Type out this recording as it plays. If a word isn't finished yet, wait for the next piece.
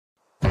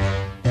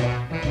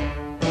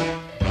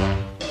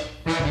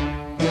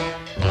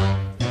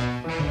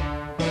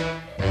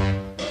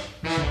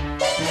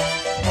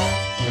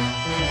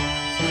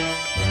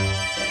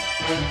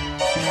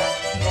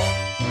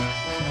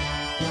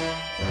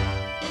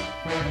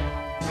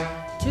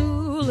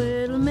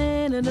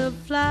in a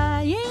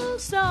flying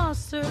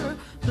saucer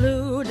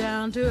flew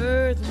down to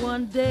earth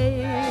one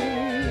day.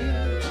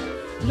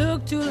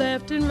 Looked to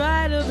left and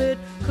right of it,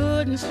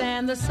 couldn't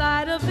stand the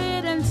sight of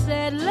it, and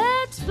said,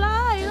 let's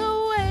fly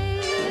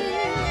away.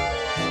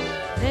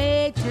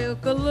 They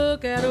took a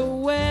look at a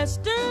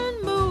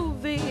Western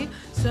movie.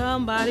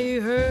 Somebody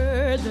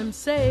heard them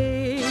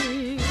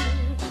say,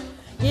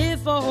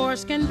 if a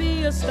horse can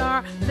be a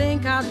star,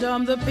 think how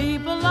dumb the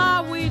people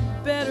are, we'd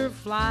better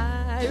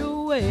fly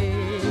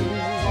away.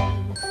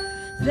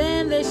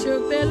 Then they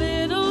shook their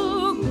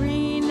little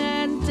green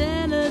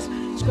antennas,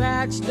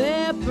 scratched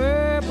their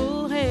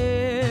purple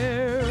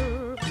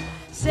hair,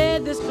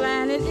 said this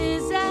planet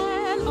is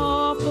an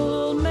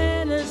awful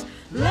menace,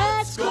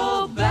 let's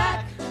go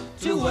back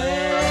to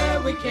where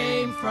we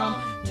came from.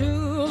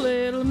 Two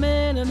little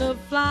men in a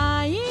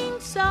flying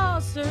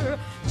saucer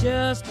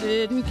just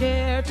didn't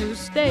care to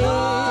stay.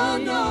 No,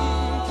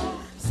 no.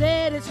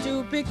 Said it's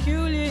too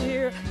peculiar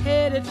here,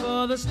 headed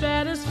for the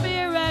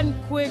stratosphere, and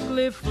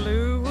quickly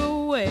flew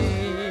away.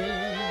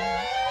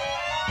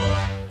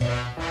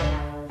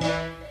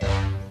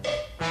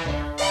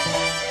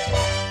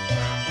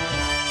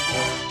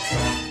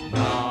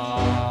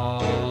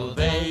 Now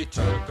they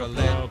took a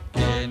look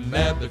in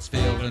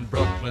Ebbetsfield in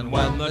Brooklyn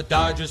when the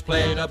Dodgers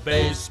played a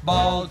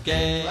baseball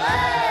game.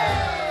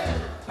 Hey!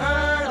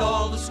 Heard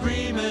all the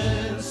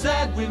screaming,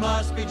 said we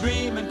must be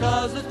dreaming,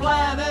 'cause this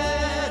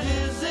planet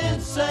is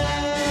insane.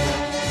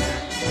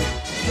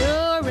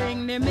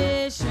 During their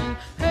mission,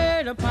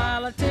 heard a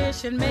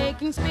politician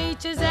making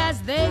speeches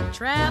as they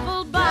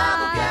traveled by.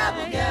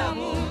 Gabble, gabble,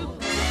 gabble.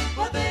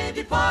 But they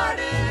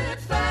departed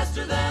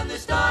faster than they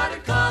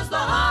started, 'cause the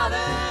hot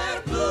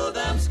air blew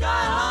them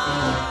sky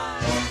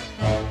high.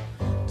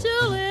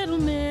 Two little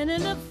men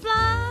in a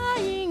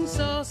flying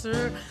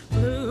saucer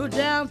flew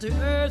down to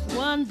earth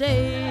one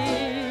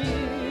day.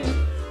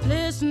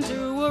 Listened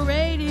to a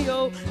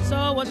radio,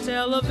 saw a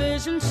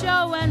television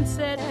show, and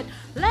said,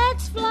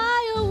 let's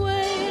fly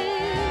away.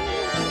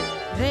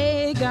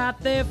 They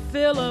got their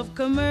fill of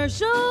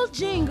commercial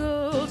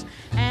jingles,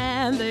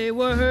 and they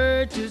were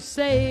heard to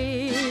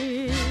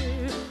say,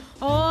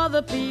 all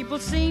the people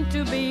seem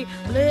to be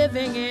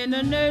living in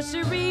a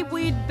nursery,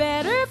 we'd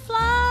better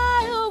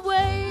fly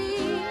away.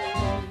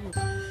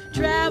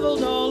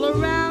 Traveled all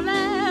around,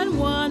 and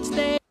once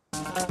they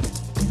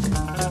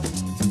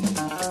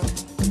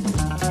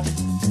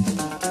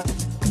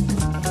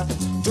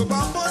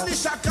Tobamboni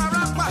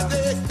shakara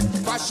pade,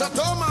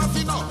 pashato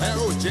mafino e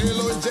oje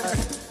loje,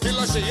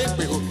 kilo se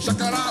yepe o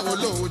shakara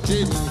oloje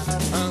ni.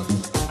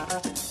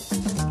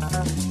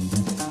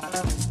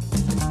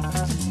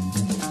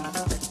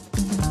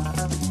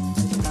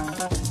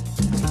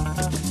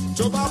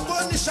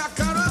 Tobamboni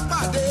shakara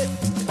pade,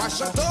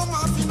 pashato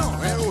mafino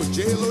e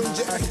oje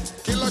loje,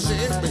 kilo se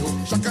yepe o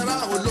shakara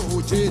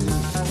oloje ni.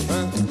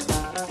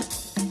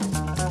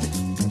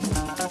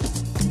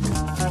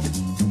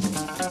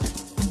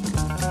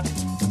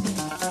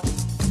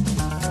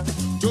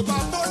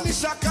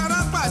 Shakara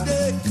pade,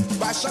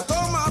 basha to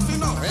ma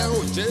fino e o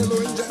jelo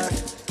nje,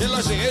 kilo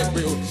se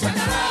ebe o.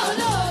 Shakara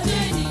olo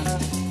jeni,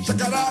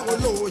 shakara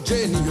olo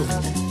jeni yo,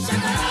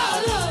 shakara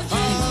olo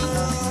jeni,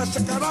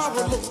 shakara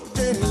olo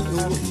jeni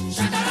yo,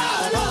 shakara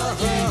olo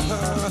jeni,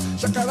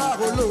 shakara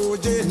olo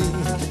jeni,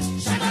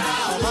 shakara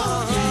olo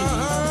jeni,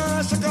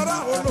 shakara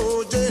olo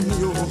jeni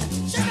yo,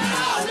 shakara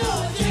olo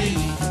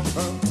jeni.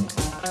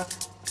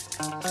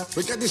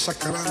 We get the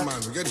shakara man,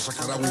 we get the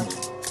shakara women.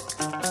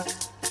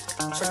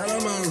 Shakara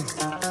man,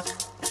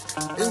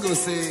 ain't gonna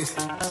say,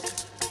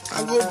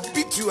 I go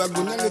beat you, I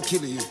go never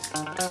kill you.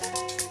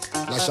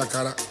 La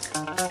Shakara.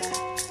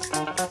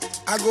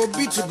 I go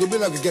beat you, go be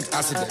like you get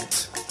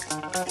accident.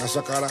 La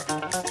Shakara.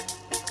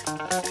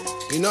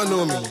 You don't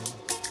know me.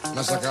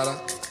 La Shakara.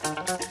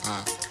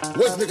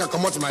 Wait make I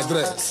come out my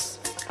dress.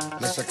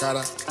 La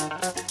Shakara.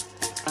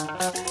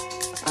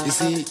 You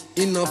see,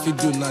 enough you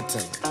do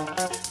nothing.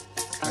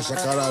 La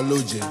Shakara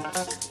Loje.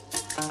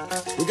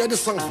 We got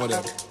this song for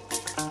them.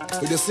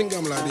 We just sing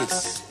them like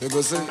this. You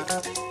go say,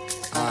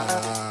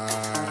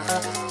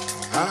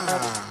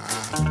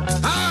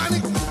 honey,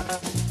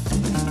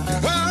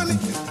 honey,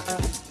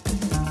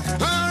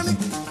 honey,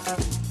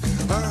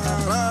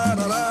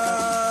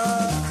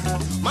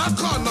 my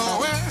corner,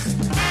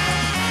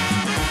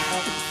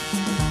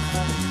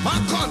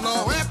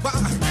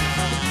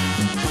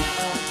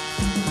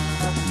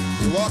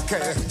 you walk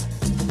here.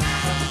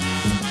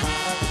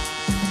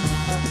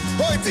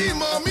 Boy,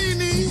 Timo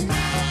Mini.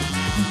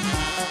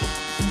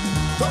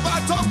 Baba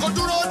toko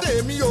dúró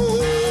dè mí o,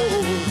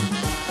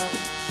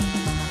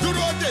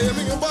 dúró dè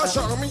mí bọ́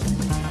sọ̀rọ̀ mi.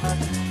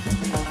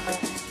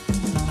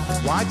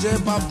 Wàá jẹ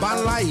bàbá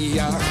ńlá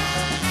ìyá.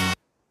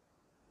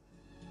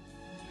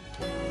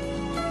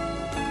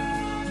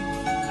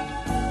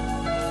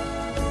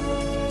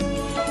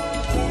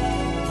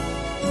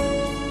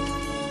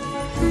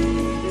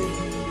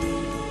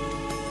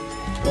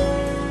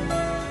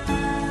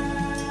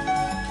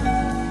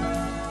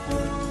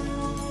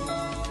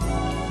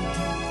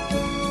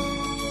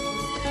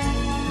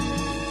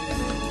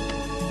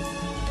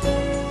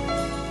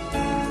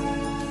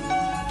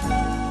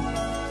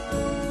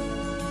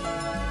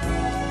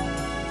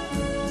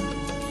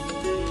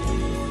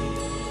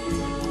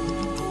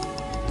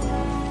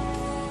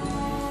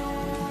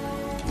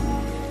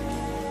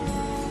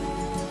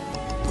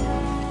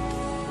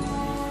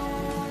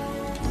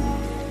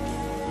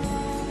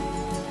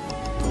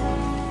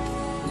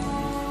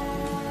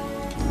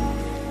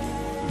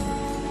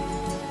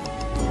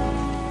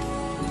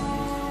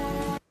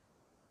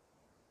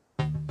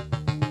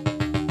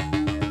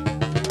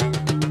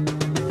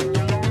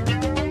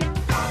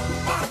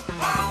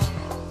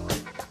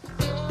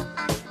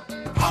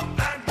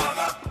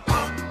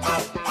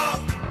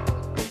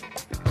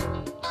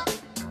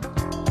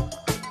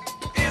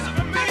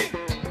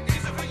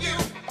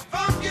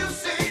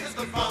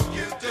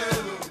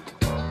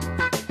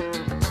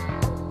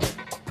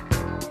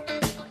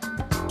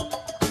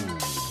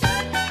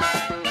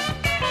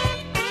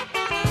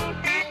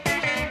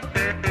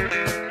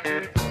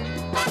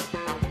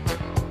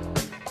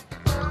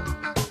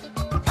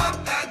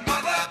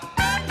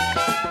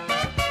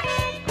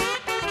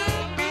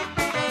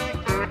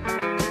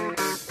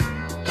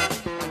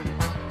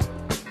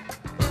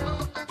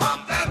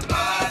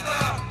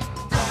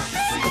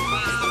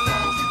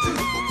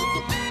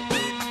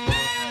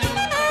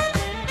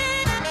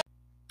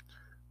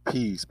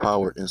 Peace,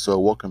 power, and so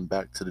welcome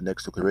back to the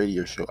Next Nuclear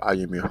Radio Show. I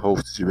am your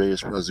host,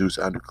 Zirayus Razus.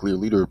 I'm the clear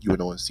leader of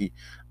UNONC.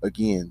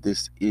 Again,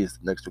 this is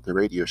the Next Nuclear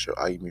Radio Show.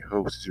 I am your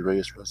host,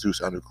 Zirayus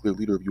Razus. I'm the clear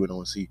leader of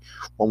UNONC.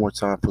 One more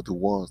time for the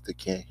ones that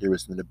can't hear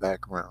us in the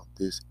background.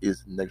 This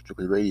is the Next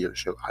Nuclear Radio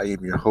Show. I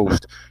am your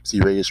host,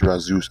 Zirayus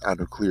Razus. I'm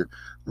the clear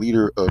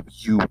leader of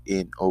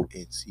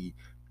UNONC,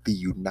 the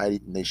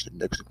United Nations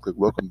Next Nuclear.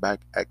 Welcome back,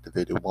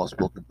 activated ones.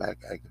 Welcome back,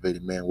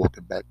 activated men.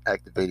 Welcome back,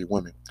 activated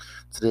women.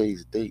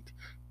 Today's date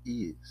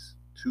is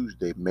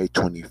Tuesday, May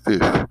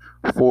 25th,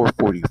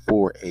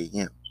 4:44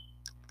 a.m.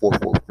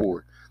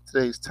 444.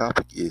 Today's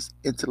topic is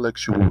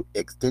intellectual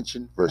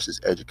extension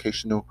versus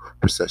educational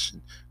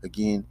recession.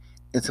 Again,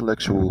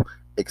 intellectual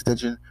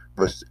extension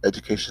versus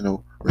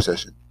educational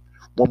recession.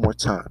 One more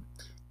time.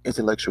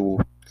 Intellectual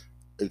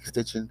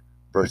extension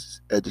versus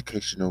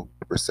educational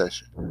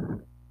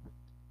recession.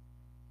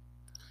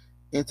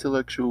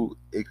 Intellectual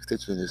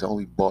extension is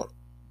only bought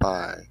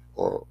by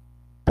or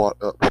bought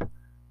up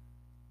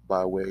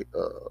by way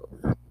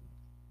of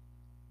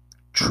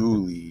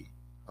truly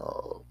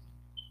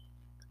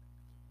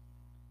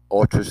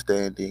ultra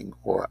standing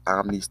or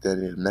omni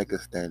standing and mega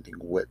standing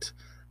what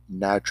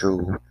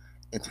natural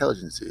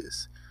intelligence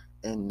is.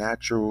 And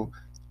natural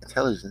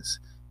intelligence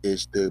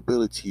is the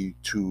ability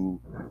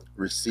to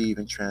receive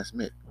and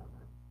transmit.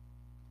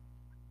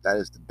 That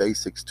is the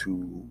basics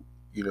to,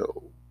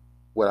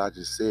 what I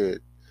just said.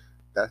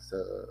 That's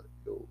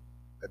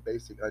a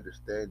basic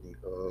understanding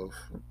of,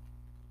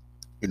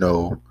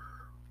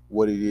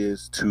 what it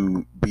is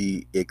to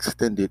be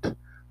extended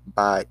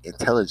by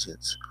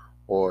intelligence,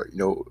 or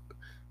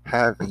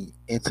having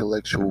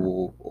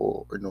intellectual,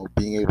 or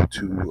being able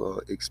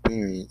to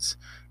experience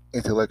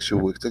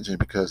intellectual extension,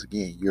 because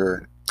again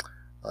you're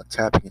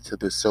tapping into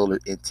the solar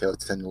intel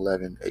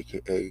 1011,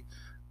 aka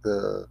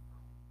the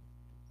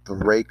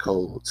ray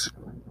codes,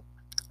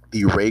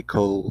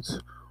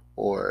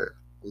 or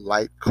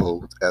light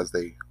codes as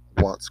they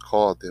once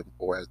called them,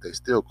 or as they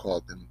still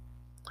call them.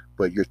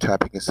 But you're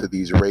tapping into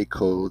these ray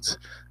codes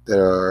that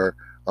are,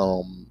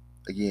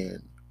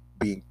 again,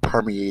 being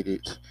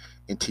permeated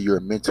into your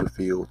mental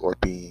field, or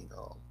being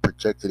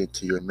projected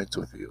into your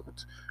mental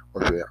field,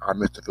 or our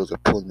mental fields are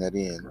pulling that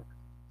in,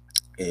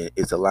 and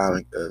it's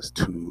allowing us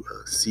to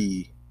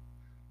see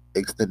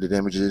extended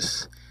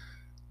images,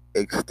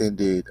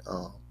 extended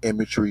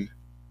imagery,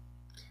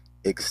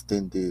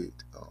 extended,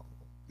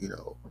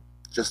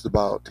 just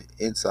about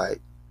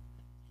insight,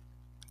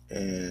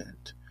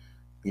 and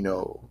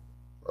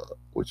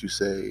what you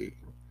say,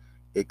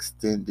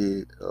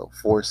 extended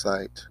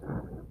foresight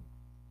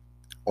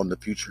on the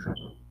future,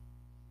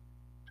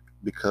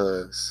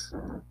 because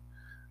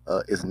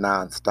it's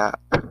nonstop.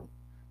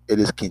 It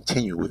is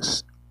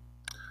continuous.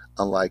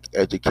 Unlike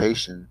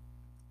education,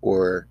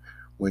 or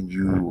when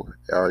you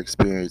are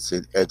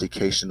experiencing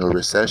educational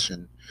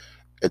recession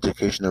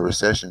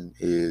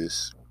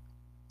is,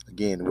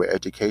 again, where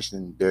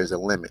education, there's a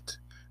limit,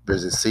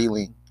 there's a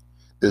ceiling,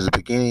 there's a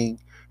beginning,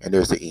 and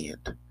there's an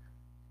end.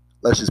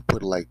 Let's just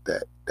put it like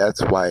that.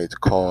 That's why it's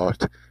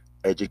called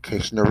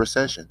educational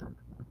recession.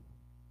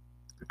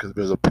 Because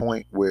there's a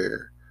point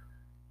where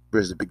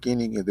there's a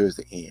beginning and there's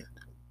the end.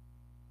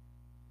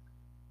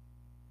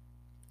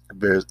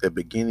 There's a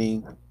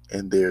beginning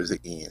and there's an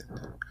end.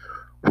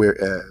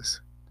 Whereas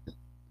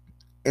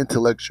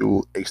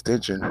intellectual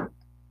extension,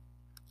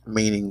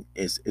 meaning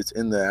it's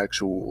in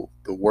the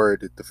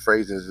word, the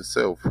phrases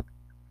itself.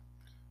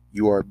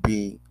 You are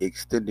being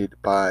extended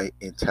by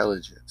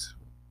intelligence,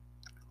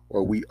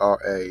 or we are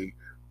a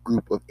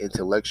group of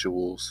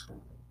intellectuals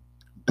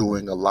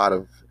doing a lot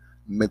of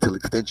mental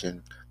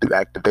extension through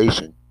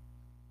activation.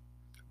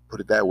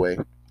 Put it that way,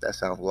 that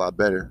sounds a lot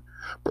better,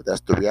 but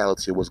that's the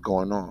reality of what's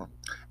going on,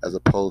 as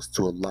opposed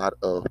to a lot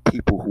of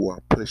people who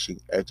are pushing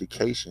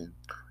education,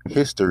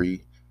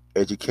 history,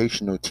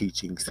 educational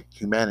teachings,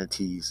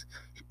 humanities,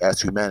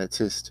 as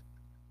humanitists,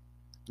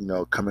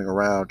 coming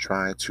around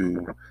trying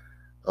to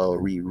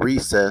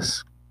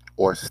recess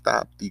or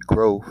stop the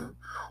growth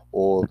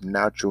or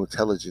natural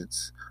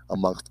intelligence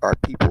amongst our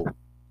people.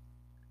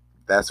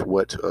 That's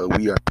what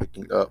we are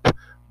picking up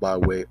by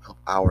way of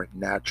our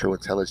natural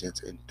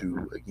intelligence, and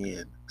through,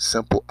 again,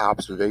 simple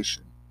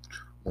observation.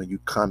 When you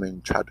come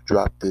and try to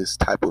drop this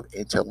type of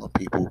intel on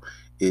people,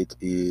 it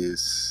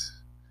is,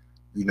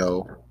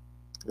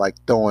 like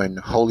throwing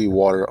holy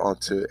water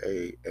onto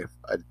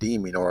a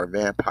demon or a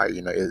vampire.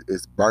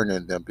 It's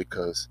burning them,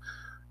 because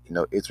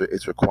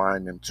it's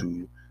requiring them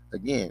to,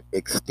 again,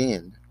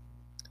 extend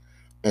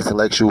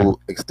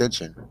intellectual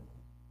extension.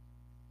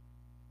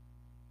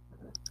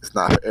 It's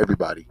not for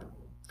everybody.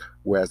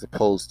 Whereas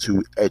opposed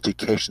to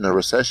educational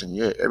recession,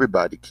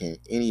 everybody can,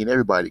 any and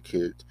everybody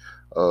could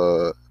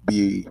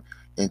be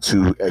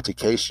into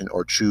education,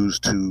 or choose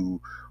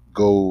to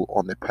go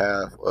on the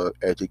path of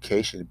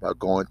education by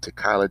going to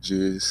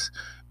colleges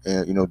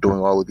and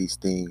doing all of these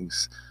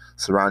things,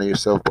 surrounding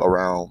yourself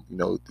around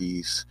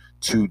these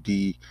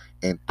 2D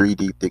and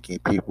 3D thinking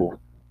people,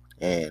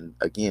 and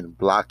again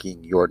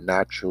blocking your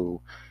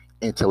natural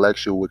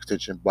intellectual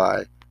extension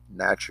by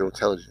natural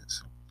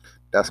intelligence.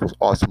 that's what's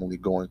ultimately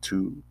going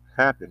to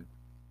happen.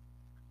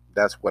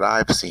 That's what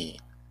I've seen.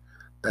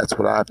 That's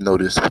what I've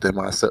noticed within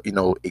myself,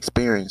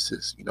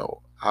 experiences.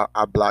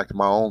 I blocked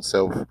my own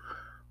self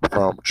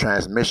from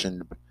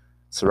transmission,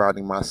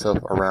 surrounding myself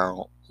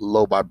around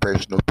low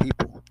vibrational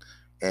people.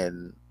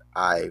 And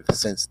I've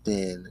since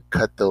then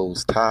cut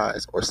those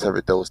ties or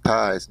severed those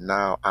ties.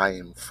 Now I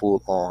am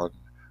full on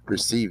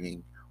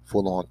receiving,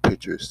 full on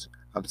pictures.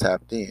 I'm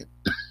tapped in.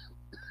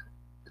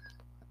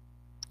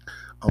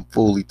 I'm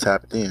fully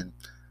tapped in,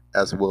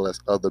 as well as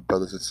other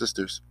brothers and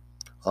sisters,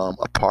 a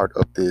part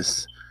of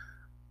this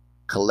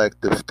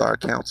collective Star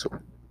Council.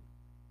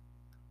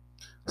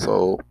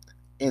 So,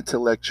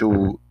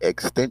 intellectual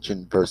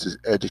extension versus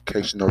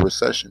educational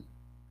recession.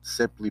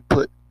 Simply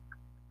put,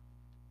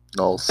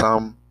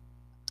 some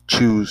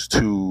choose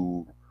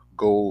to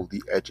go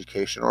the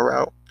educational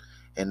route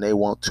and they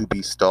want to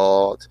be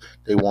stalled,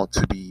 they want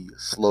to be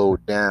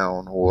slowed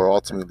down or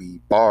ultimately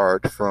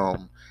barred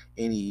from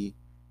any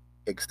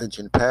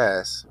extension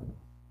past,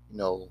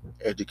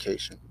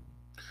 education.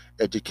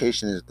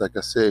 Education is, like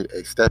I said,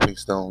 a stepping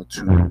stone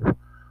to,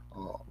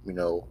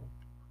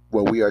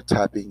 what we are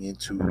tapping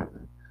into,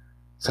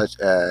 such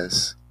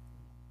as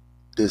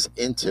this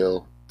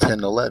Intel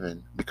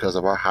 1011, because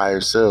of our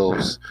higher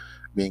selves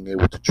being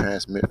able to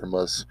transmit from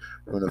us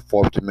from the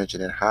fourth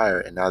dimension and higher.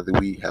 And now that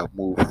we have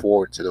moved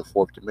forward to the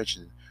fourth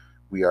dimension,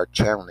 we are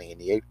channeling in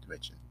the eighth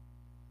dimension.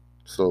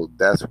 So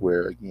that's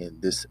where, again,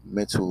 this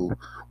mental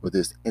or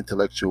this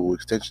intellectual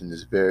extension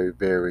is very,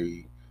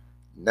 very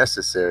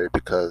necessary,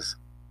 because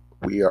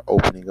we are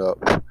opening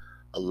up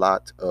a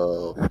lot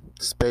of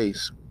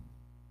space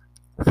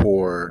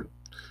for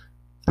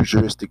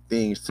futuristic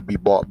things to be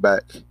brought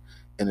back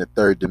in the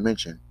third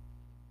dimension.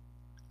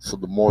 So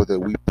the more that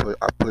we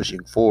are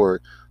pushing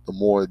forward, the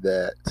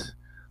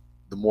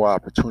more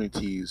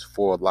opportunities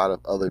for a lot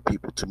of other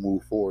people to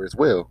move forward as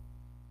well.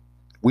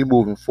 We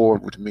moving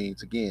forward, which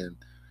means, again,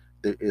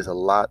 there is a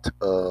lot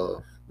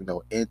of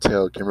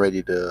intel getting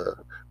ready to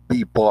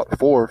be brought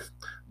forth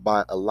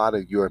by a lot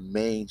of your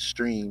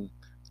mainstream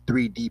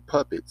 3D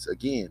puppets.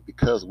 Again,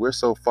 because we're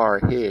so far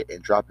ahead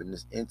and dropping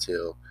this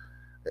intel.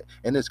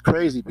 And it's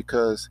crazy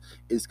because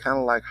it's kind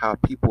of like how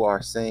people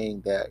are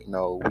saying that,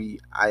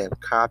 I am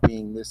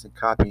copying this and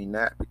copying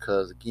that,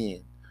 because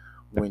again,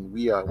 when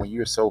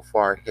you're so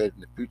far ahead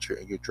in the future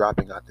and you're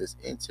dropping out this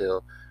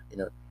intel,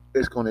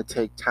 it's going to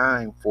take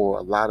time for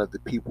a lot of the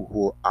people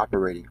who are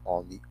operating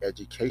on the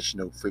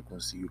educational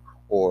frequency,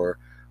 or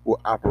who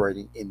are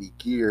operating in the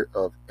gear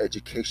of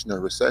educational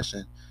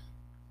recession.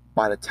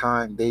 By the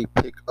time they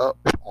pick up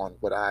on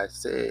what I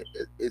said,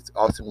 it's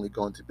ultimately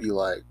going to be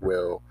like,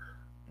 well,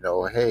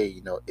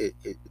 hey,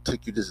 it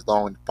took you this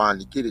long to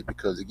finally get it,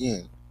 because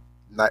again,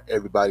 not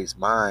everybody's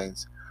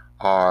minds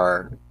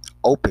are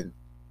open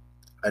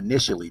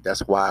initially. That's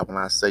why when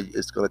I say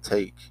it's going to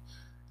take,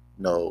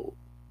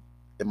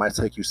 it might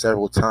take you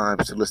several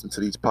times to listen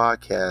to these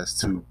podcasts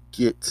to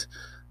get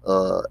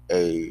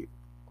a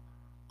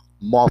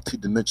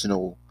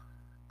multi-dimensional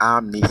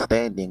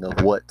omni-standing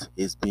of what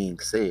is being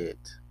said.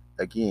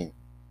 Again,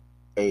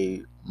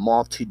 a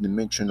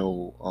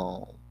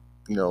multi-dimensional,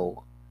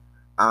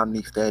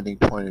 omni-standing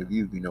point of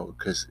view,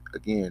 because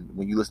again,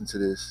 when you listen to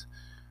this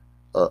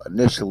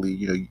initially,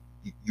 you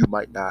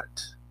might not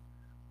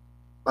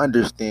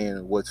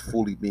understand what's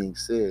fully being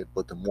said,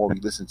 but the more we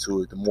listen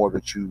to it, the more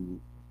that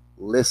you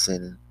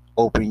listen,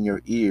 opening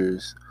your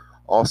ears,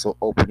 also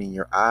opening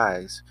your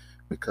eyes,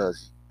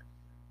 because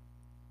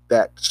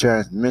that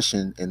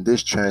transmission and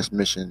this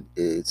transmission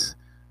is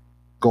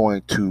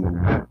going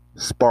to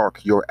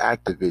spark your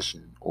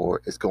activation,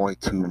 or it's going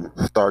to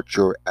start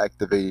your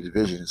activated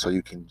vision, so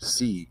you can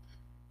see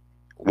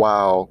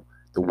while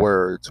the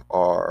words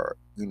are,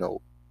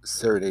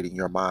 serenading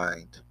your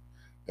mind,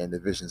 and the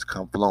visions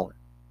come flowing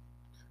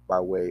by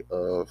way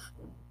of,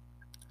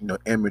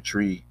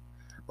 imagery,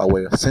 by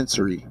way of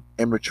sensory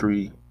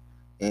imagery,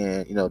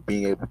 and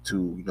being able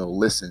to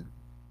listen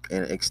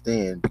and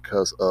extend,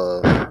 because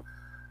of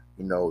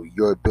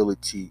your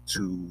ability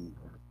to,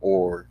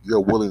 or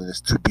your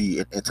willingness to be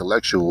an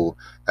intellectual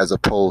as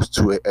opposed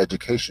to an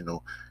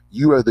educational.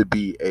 You rather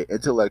be an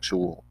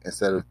intellectual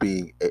instead of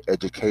being an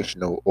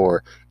educational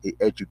or an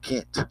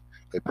educant,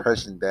 a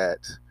person that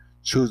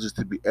chooses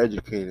to be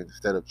educated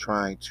instead of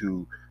trying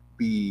to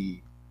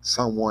be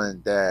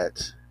someone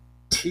that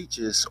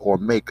teaches or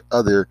makes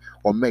other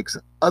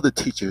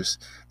teachers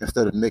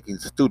instead of making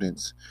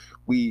students.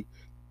 We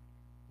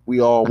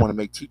all want to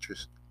make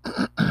teachers.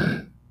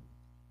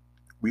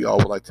 We all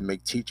would like to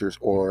make teachers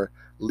or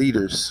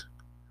leaders.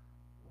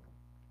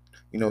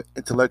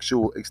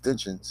 Intellectual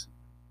extensions.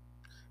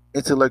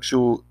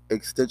 Intellectual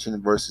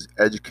extension versus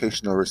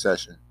educational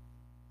recession.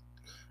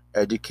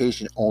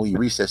 Education only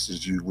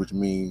recesses you, which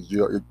means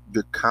you're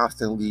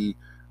constantly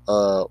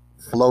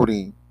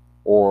floating,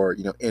 or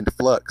in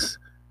flux.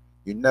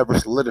 You're never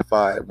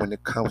solidified when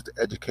it comes to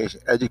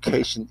education.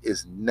 Education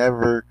is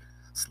never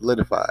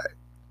solidified.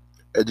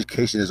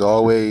 Education is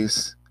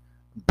always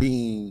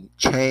being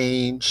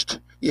changed.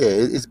 Yeah,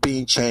 it's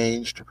being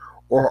changed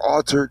or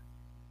altered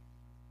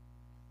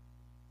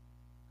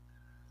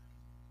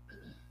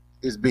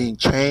is being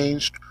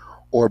changed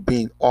or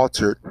being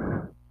altered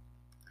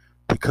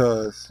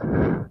because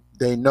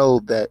they know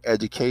that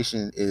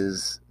education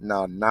is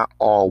now not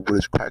all what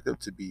it's cracked up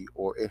to be,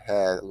 or it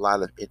has a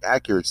lot of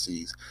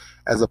inaccuracies,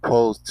 as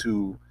opposed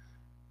to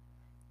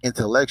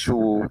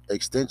intellectual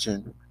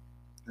extension,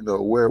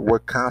 where we're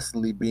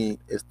constantly being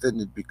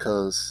extended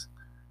because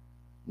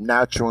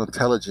natural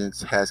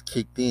intelligence has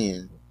kicked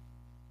in,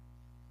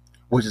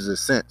 which is a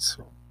sense,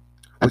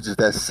 which is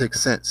that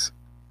sixth sense.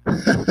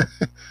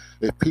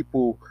 If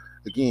people,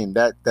 again,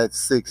 that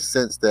sixth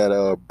sense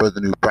that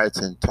Brother New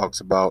Brighton talks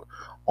about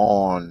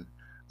on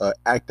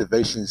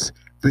Activation's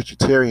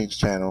Futuritarians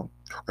channel,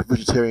 or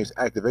Futuritarians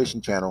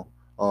Activation channel,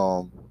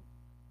 um,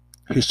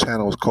 his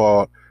channel is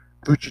called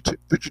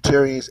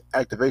Futuritarians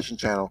Activation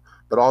channel,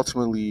 but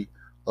ultimately,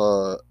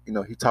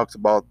 he talks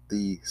about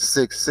the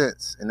sixth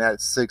sense, and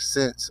that sixth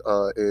sense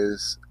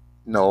is,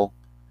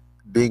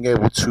 being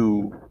able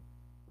to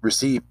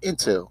receive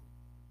intel,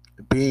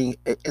 being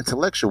an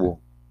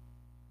intellectual,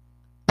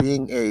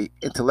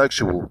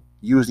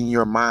 using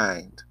your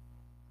mind,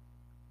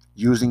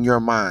 using your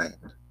mind,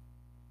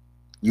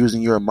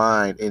 using your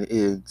mind and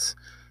its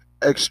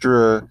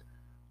extra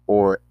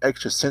or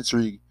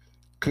extrasensory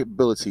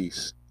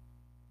capabilities,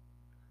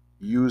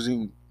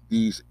 using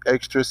these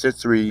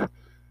extrasensory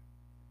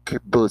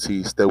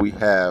capabilities that we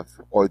have,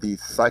 or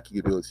these psychic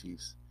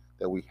abilities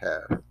that we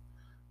have,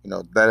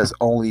 that is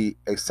only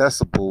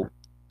accessible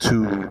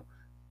to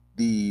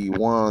the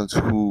ones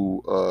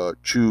who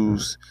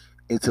choose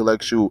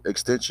intellectual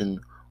extension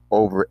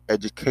over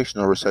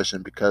educational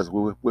recession. Because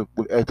with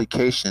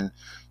education,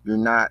 you're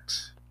not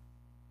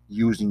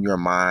using your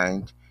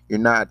mind, you're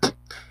not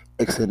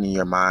extending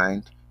your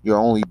mind, you're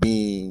only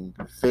being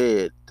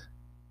fed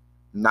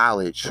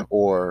knowledge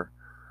or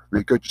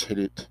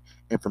regurgitated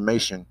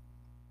information,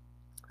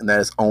 and that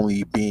is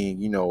only being,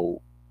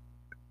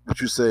 what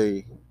you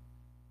say,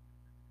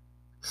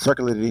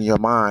 circulated in your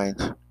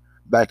mind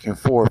back and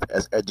forth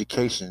as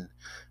education,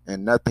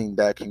 and nothing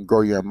that can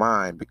grow your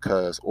mind,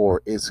 because,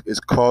 or it's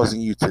causing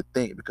you to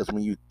think, because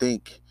when you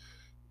think,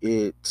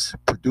 it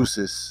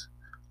produces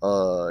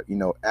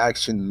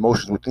action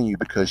motions within you,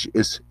 because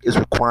it's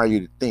requiring you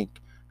to think.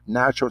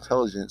 Natural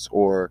intelligence,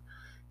 or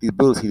the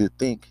ability to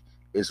think,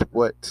 is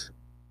what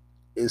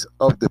is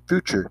of the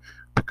future,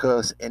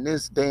 because in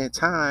this day and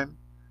time,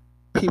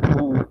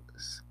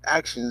 people's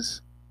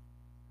actions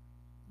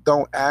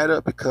don't add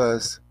up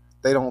because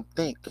they don't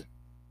think.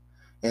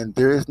 And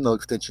there is no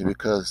extension,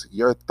 because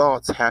your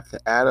thoughts have to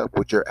add up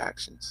with your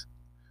actions,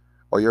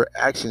 or your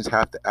actions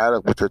have to add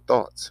up with your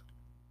thoughts.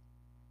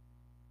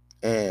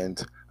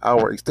 And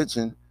our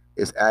extension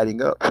is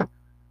adding up.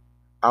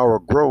 Our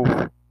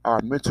growth, our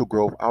mental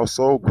growth, our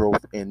soul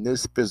growth in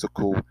this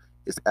physical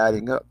is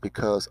adding up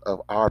because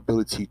of our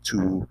ability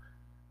to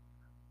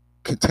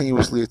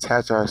continuously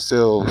attach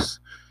ourselves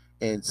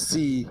and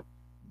see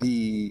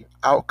the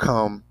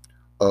outcome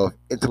of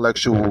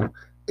intellectual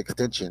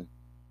extension.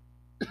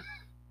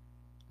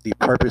 The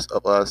purpose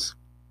of us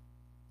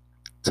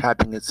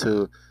tapping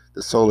into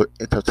the solar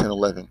intel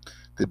 1011,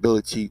 the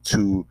ability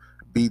to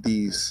be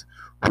these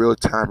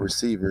real-time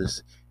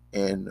receivers,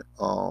 and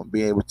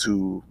being able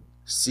to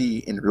see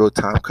in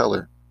real-time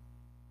color,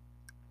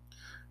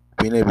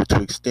 being able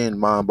to extend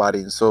mind, body,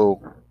 and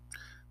soul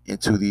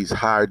into these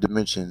higher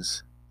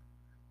dimensions,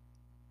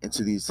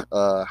 into these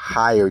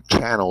higher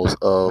channels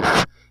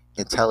of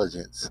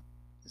intelligence,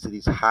 into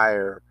these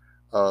higher,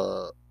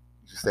 you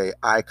say,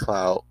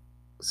 iCloud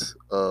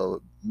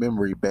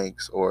memory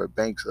banks, or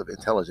banks of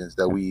intelligence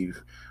that we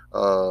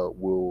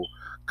will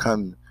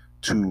come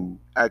to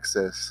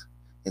access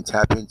and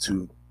tap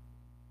into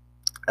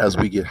as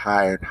we get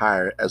higher and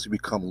higher, as we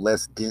become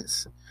less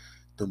dense.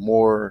 The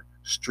more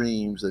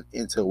streams of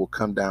intel will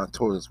come down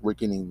towards us. We're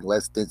getting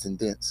less dense and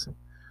dense.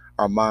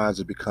 Our minds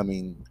are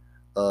becoming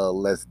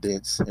less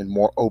dense and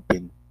more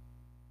open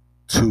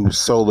to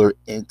solar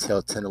intel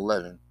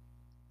 1011,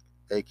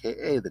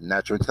 aka the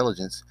natural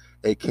intelligence,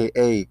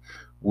 aka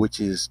which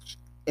is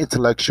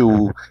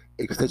intellectual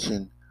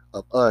extension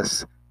of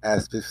us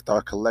as this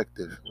star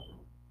collective,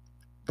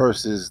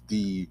 versus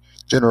the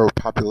general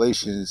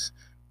population's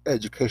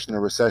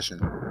educational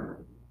recession.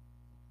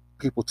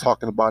 People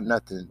talking about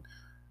nothing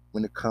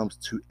when it comes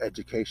to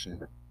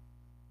education.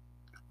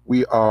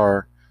 We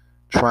are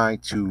trying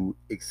to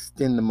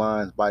extend the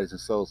minds, bodies,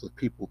 and souls of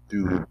people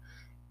through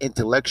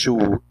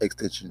intellectual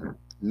extension,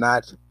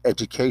 not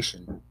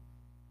education.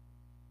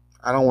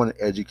 I don't want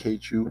to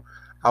educate you.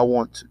 I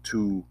want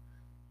to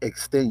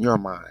extend your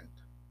mind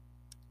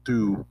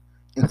through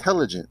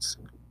intelligence,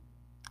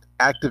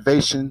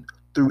 activation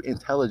through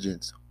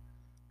intelligence,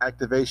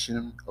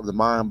 activation of the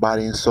mind,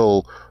 body, and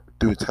soul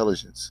through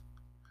intelligence.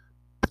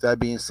 With that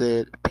being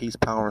said, peace,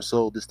 power, and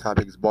soul. This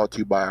topic is brought to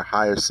you by our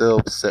higher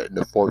self, set in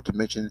the fourth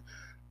dimension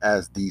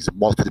as these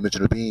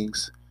multidimensional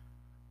beings.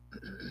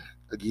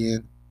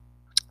 Again,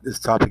 this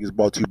topic is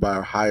brought to you by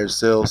our higher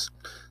selves,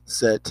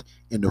 set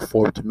in the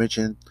fourth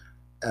dimension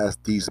as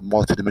these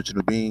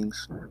multidimensional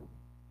beings.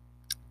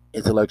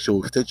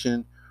 Intellectual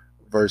extension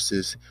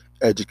versus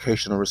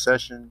educational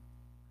recession.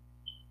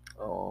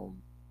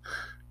 Um,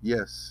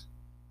 yes.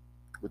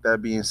 With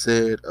that being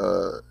said,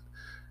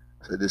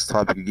 so this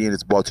topic again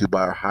is brought to you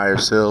by our higher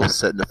selves,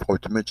 set in the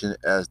fourth dimension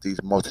as these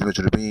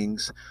multidimensional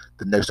beings.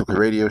 The Next Nuclear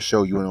Radio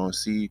Show,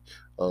 UNONC.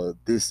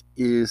 This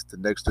is the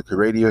Next Nuclear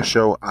Radio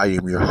Show. I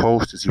am your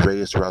host,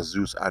 Zirayus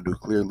Razus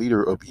Nuclear,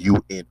 leader of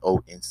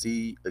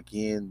UNONC.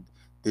 Again,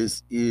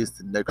 this is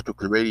the Next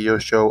Nuclear Radio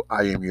Show.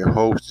 I am your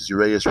host,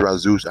 Zirayus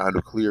Razus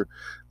Nuclear,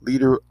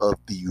 leader of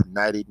the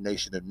United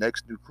Nation of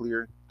Next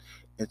Nuclear.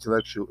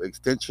 Intellectual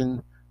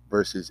extension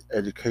versus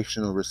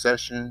educational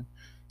recession.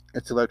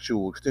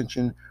 Intellectual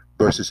extension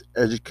versus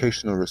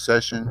educational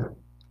recession.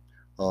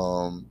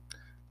 Um,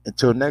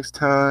 until next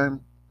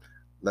time,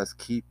 let's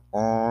keep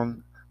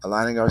on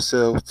aligning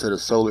ourselves to the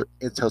solar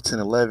Intel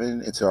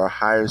 1011, into our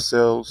higher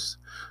selves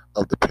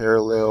of the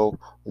parallel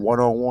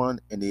 101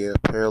 and the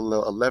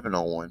parallel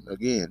 1101.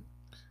 Again,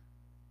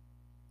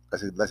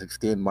 let's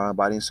extend mind,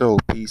 body, and soul.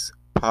 Peace,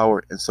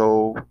 power, and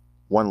soul.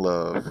 One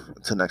love.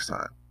 Until next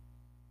time.